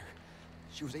daughter.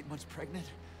 She was 8 months pregnant.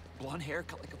 Blonde hair,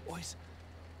 cut like a boy's.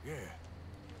 Yeah.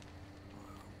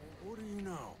 What do you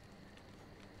know?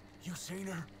 You seen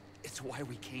her? It's why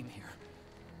we came here.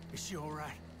 Is she all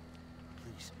right?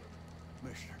 Please,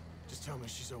 Mister, just tell me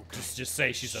she's okay. Just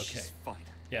say she's okay. She's fine.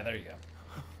 Yeah, there you go.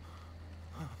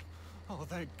 Oh,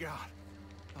 thank God.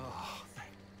 Oh,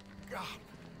 thank God.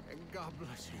 And God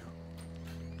bless you.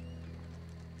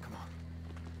 Come on.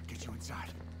 Get you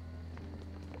inside.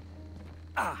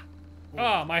 Ah!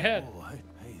 Ah, my head. Oh, hey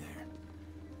there.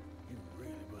 You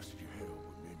really busted your head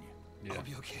open, didn't you? Yeah. I'll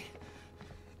be okay.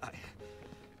 I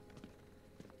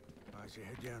should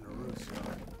head down the road,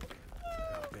 son.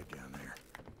 Got a bed down there.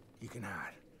 You can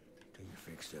hide till you're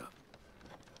fixed up.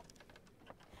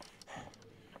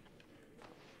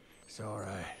 It's all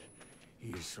right.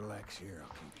 You just relax here. I'll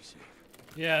keep you safe.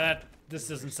 Yeah, this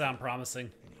doesn't sound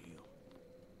promising. And heal.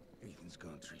 Ethan's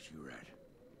gonna treat you right.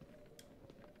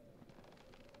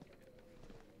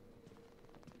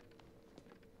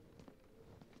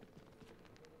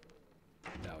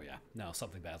 Oh yeah, no,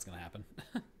 something bad's gonna happen.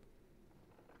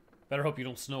 Better hope you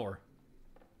don't snore.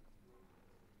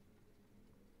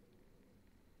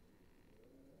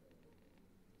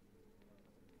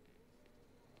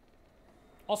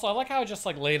 Also, I like how I just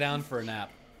like lay down for a nap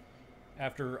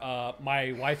after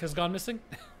my wife has gone missing.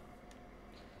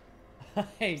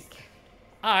 Hey.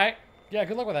 Alright. Yeah,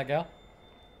 good luck with that, gal.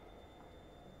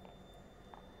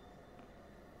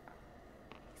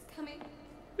 He's coming.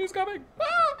 He's coming. Ah!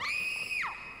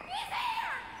 He's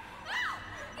here! Ah!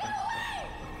 Get away!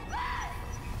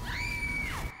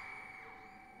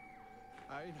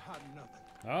 I ain't had nothing.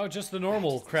 Oh, just the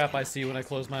normal crap I see when I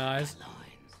close my eyes. But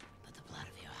the blood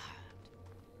of your heart.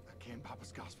 I can't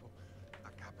Papa's gospel. I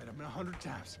got better than 100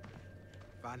 times.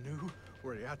 If I knew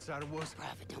where the outsider was.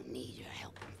 Prophet don't need your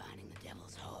help in finding the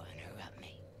devil's whore and her up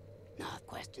me. Not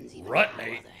questions even Rut how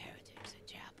me. other heretics at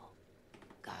chapel.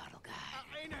 God'll guide.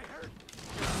 I ain't hurt.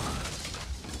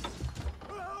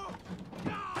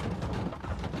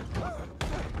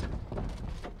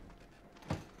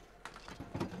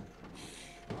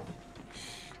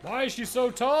 Why is she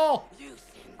so tall? You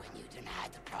sinned when you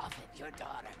denied the prophet, your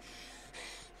daughter.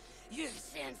 You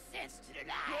sinned since to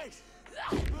deny. Let's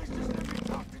just let me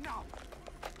talk to now.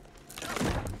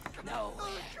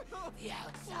 Nowhere the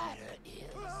outsider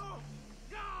is.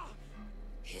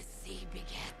 His seed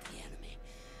begat the enemy.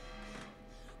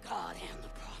 God and the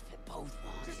prophet both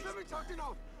want Just his let me talk to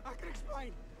now. I can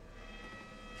explain.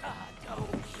 God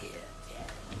don't hear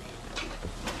dead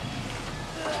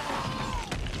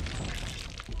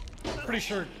men. Pretty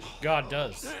sure God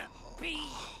does. Be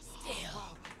still.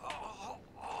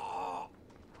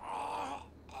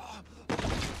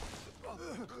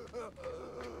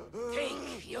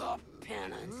 Take your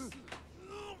penance.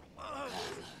 God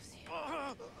loves you.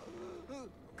 God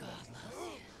loves you.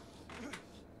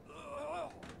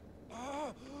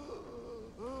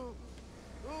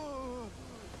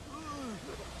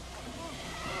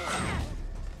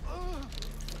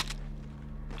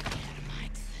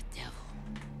 Dynamite's the devil.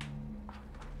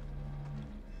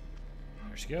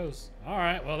 There she goes. All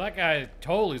right. Well, that guy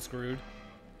totally screwed.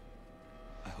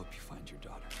 I hope you find your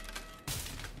daughter.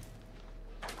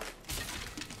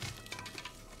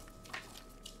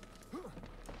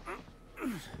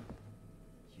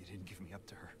 You didn't give me up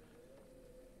to her.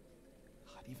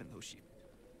 Not even though she...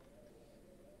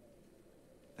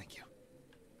 Thank you.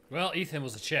 Well, Ethan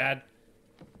was a Chad.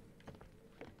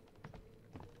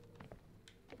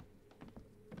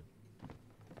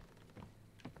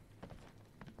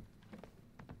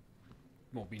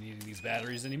 Won't be needing these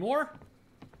batteries anymore.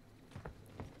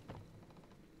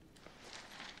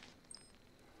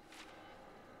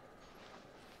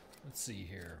 Let's see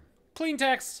here. Clean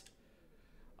text.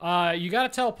 You gotta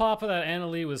tell Papa that Anna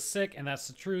Lee was sick, and that's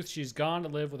the truth. She's gone to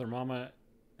live with her mama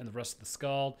and the rest of the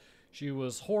Scald. She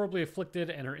was horribly afflicted,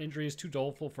 and her injury is too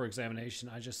doleful for examination.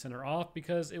 I just sent her off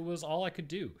because it was all I could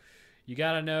do. You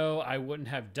gotta know I wouldn't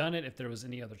have done it if there was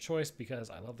any other choice, because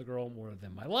I love the girl more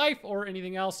than my life or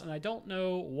anything else, and I don't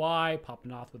know why Papa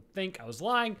Noth would think I was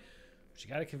lying. But you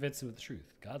gotta convince him with the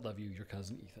truth. God love you, your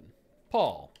cousin Ethan.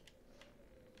 Paul.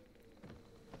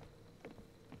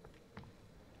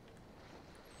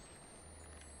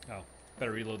 Oh,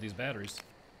 better reload these batteries.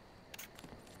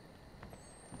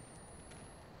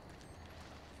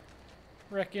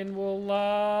 Reckon we'll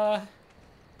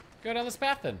go down this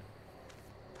path then.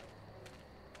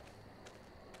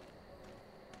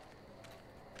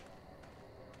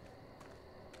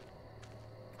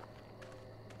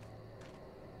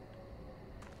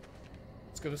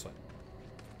 Let's go this way.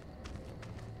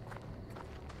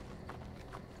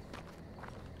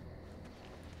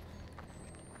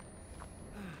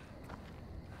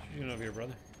 What you doing over here,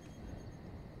 brother?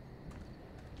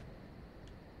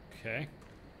 Okay.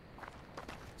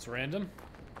 It's random.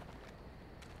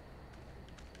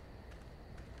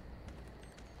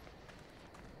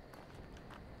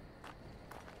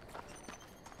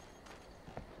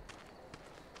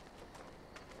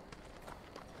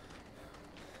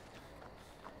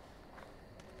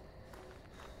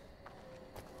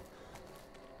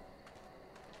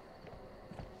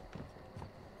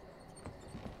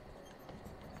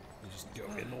 You just go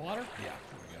in the water? Yeah,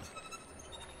 there we go.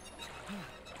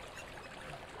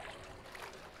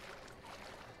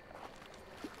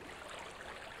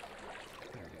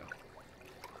 There we go.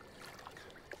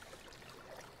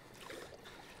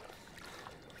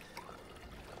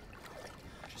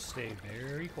 Just stay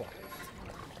very quiet.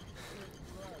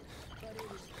 But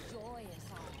it was joyous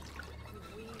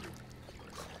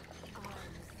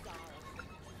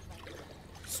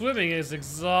Swimming is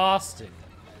exhausting.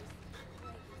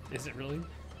 Is it really?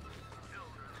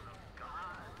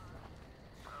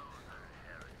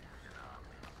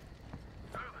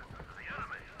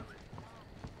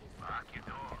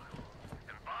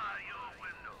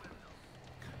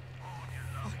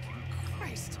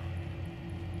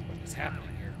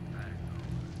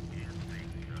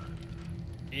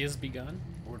 is begun?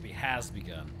 Or would it be has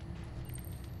begun?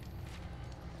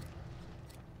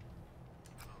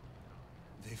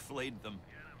 They flayed them.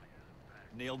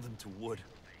 Nailed them to wood.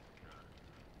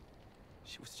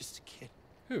 She was just a kid.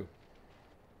 Who?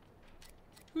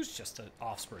 Who's just an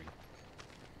offspring?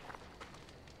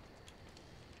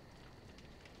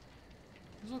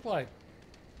 These look like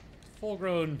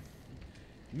full-grown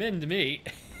men to me.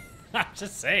 I'm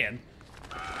just saying.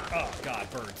 Oh, God,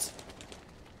 birds.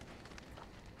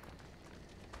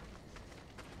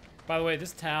 By the way,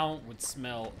 this town would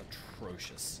smell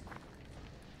atrocious.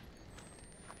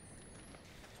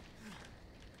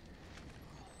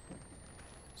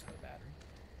 Is that a battery?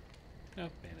 No,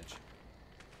 bandage.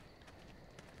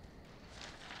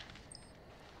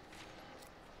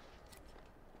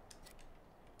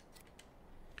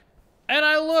 And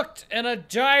I looked, and a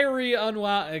gyre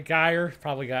unwound,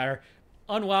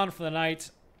 unwound for the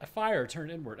night. A fire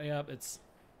turned inward. Yep, it's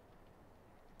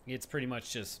pretty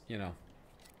much just, you know,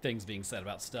 things being said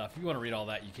about stuff. If you want to read all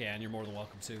that, you can. You're more than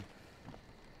welcome to.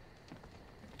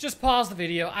 Just pause the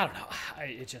video. I don't know.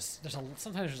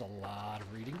 Sometimes there's a lot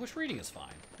of reading, which reading is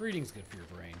fine. Reading's good for your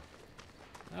brain.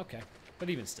 Okay, but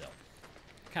even still,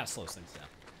 it kind of slows things down.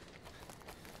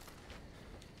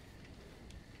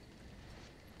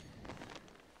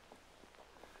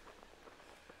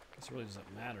 This really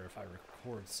doesn't matter if I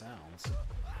record sounds.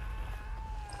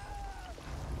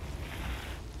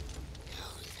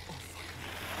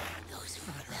 Those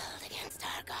who rebelled against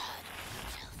our God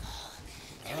shall fall.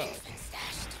 Their infants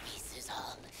dashed to pieces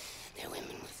all. Their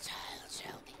women with child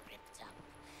shall be ripped up.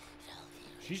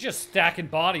 She's just stacking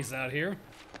bodies out here.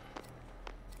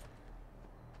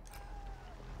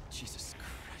 Jesus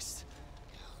Christ.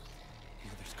 The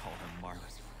others call her Marla.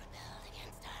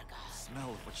 Smell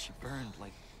of what she burned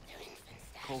like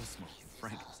coal smoke and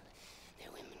frankincense.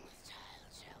 Their women with child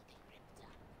shall be ripped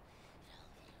up.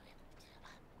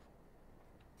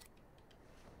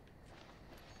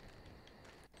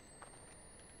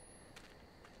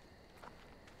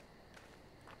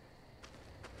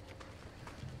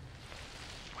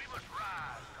 We must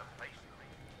rise complacently.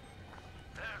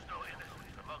 There's no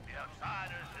innocence among the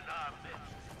outsiders in our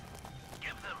midst.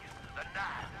 Give them the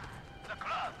knife, the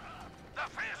club, the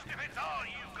fist if it's all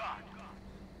you got.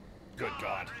 Good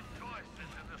God. Rejoices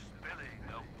in the spilling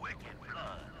of wicked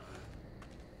blood.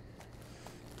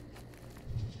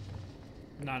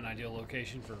 Not an ideal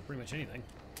location for pretty much anything.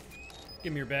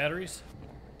 Give me your batteries.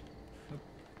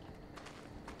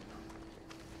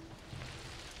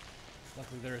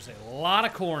 Luckily there's a lot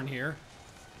of corn here.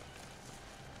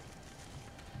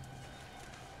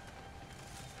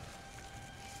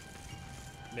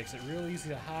 Makes it real easy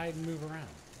to hide and move around.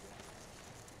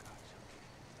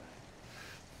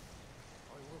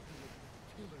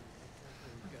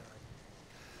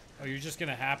 Oh, you're just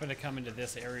gonna happen to come into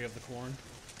this area of the corn?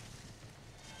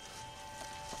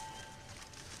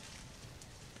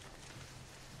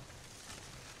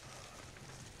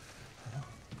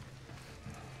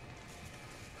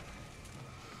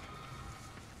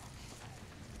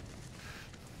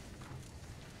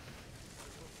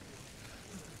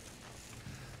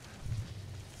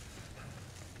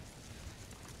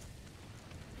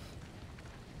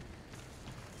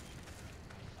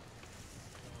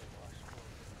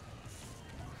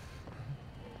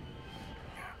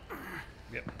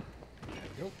 Yep. There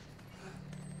we go.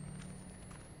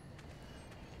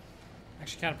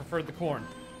 Actually, kind of preferred the corn.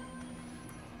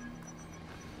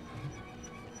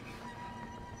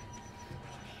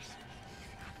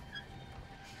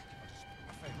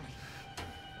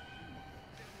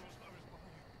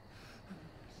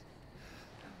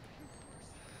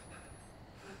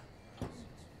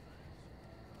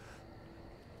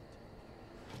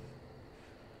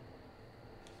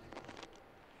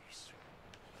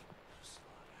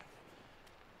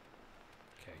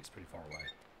 Okay, he's pretty far away.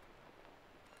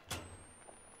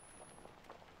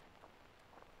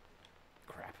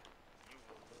 Crap.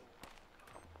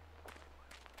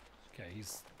 Okay,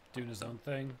 he's doing his own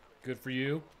thing. Good for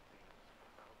you.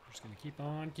 We're just gonna keep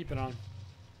on keeping on.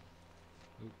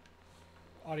 Oop.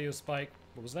 Audio spike.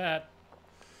 What was that?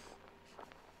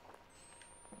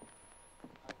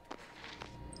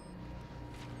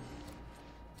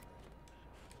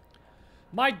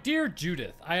 My dear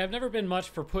Judith, I have never been much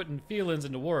for putting feelings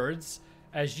into words,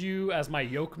 as you, as my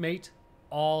yoke mate,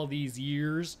 all these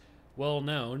years, well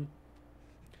known.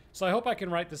 So I hope I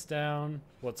can write this down,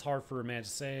 what's hard for a man to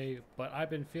say, but I've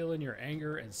been feeling your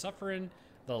anger and suffering,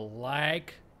 the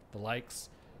lack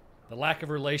of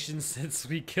relations since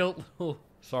we killed,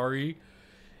 sorry.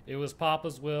 It was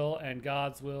Papa's will and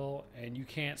God's will, and you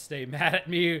can't stay mad at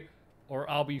me, or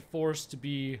I'll be forced to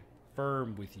be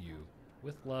firm with you.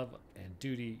 With love and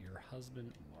duty, your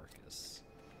husband, Marcus.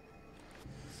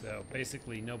 So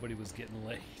basically, nobody was getting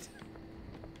laid.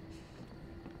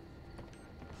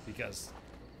 Because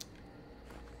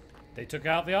they took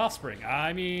out the offspring.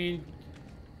 I mean,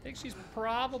 I think she's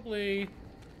probably,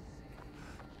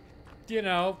 you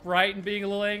know, right in being a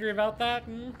little angry about that.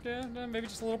 And, yeah, maybe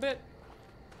just a little bit.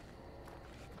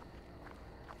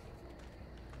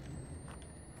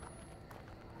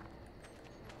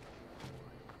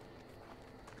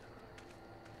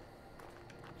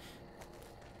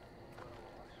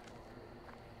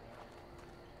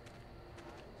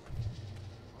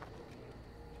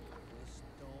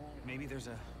 Maybe there's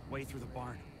a way through the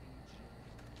barn.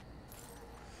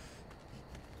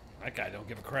 That guy don't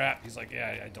give a crap. He's like,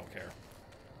 yeah, I don't care.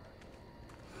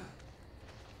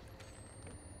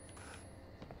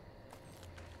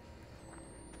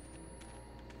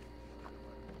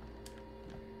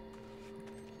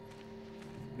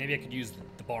 Maybe I could use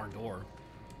the barn door.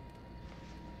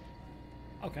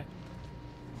 Okay.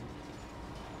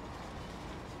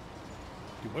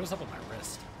 Dude, what is up with my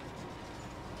wrist?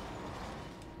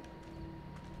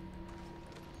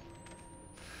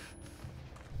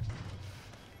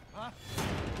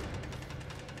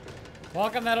 Well, how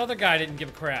come that other guy didn't give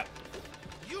a crap?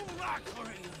 You rock for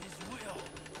his will.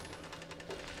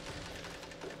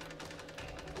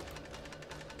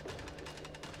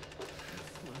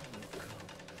 Well,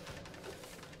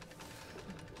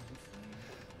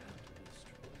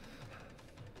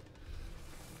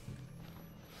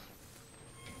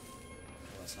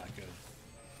 that's not good.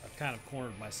 I've kind of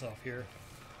cornered myself here.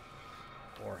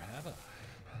 Or have I?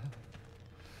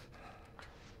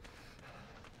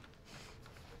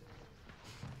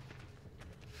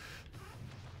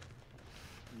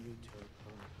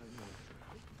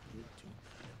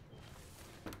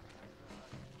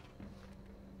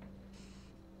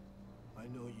 I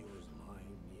know you was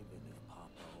lying, even if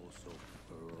Papa also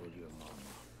burrowed your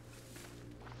mama.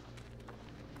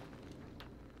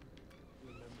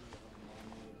 Remember how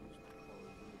Mama used to call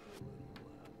you the little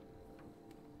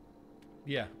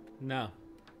Yeah, no.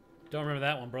 Don't remember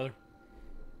that one, brother.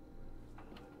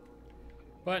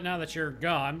 But now that you're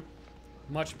gone,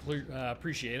 much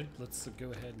appreciated. Let's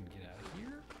go ahead and get out of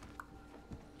here.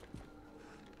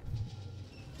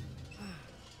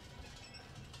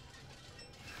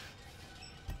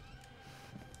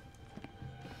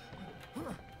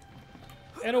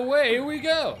 And away we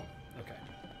go. Okay.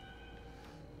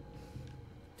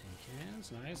 Tin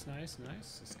cans. Nice, nice,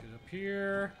 nice. Let's get up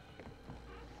here.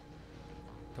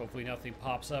 Hopefully nothing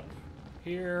pops up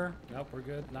here. Nope, we're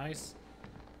good. Nice.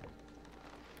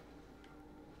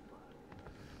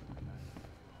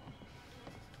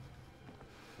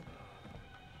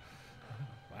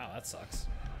 Wow, that sucks.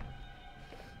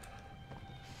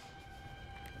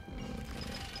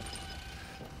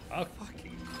 Oh,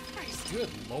 fucking Christ. Good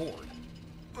lord.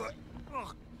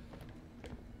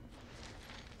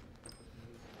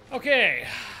 Okay,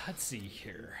 let's see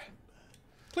here.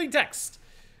 Clean text.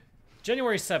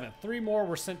 January 7th. 3 more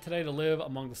were sent today to live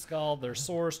among the skull. Their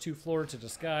sores too florid to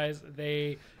disguise.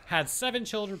 They had 7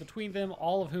 children between them,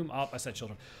 all of whom, I said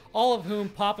children, all of whom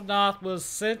Papanath was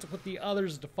sent with the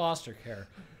others to foster care.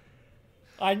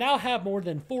 I now have more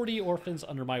than 40 orphans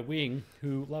under my wing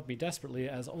who love me desperately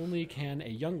as only can a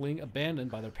youngling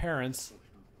abandoned by their parents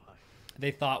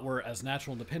they thought were as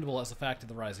natural and dependable as the fact of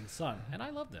the rising sun. And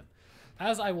I love them.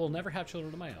 As I will never have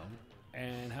children of my own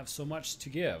and have so much to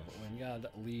give when God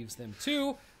leaves them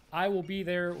too, I will be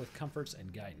there with comforts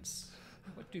and guidance.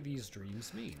 What do these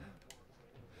dreams mean?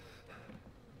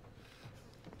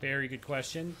 Very good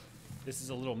question. This is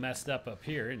a little messed up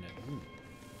here, isn't it? Ooh.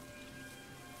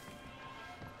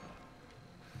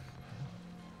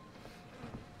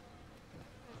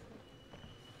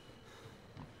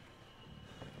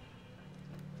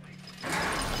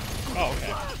 Oh,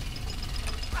 okay.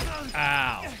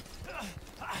 Ow.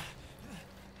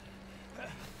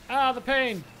 Ah, the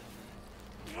pain.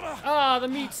 Ah, the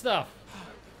meat stuff.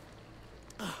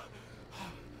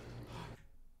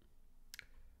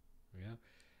 Yeah.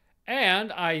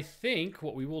 And I think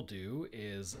what we will do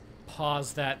is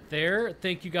pause that there.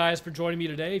 Thank you guys for joining me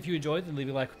today. If you enjoyed, then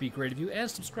leaving a like would be great of you.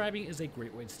 And subscribing is a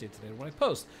great way to stay up to date when I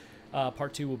post.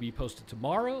 Part 2 will be posted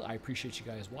tomorrow. I appreciate you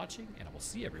guys watching, and I will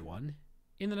see everyone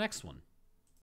in the next one.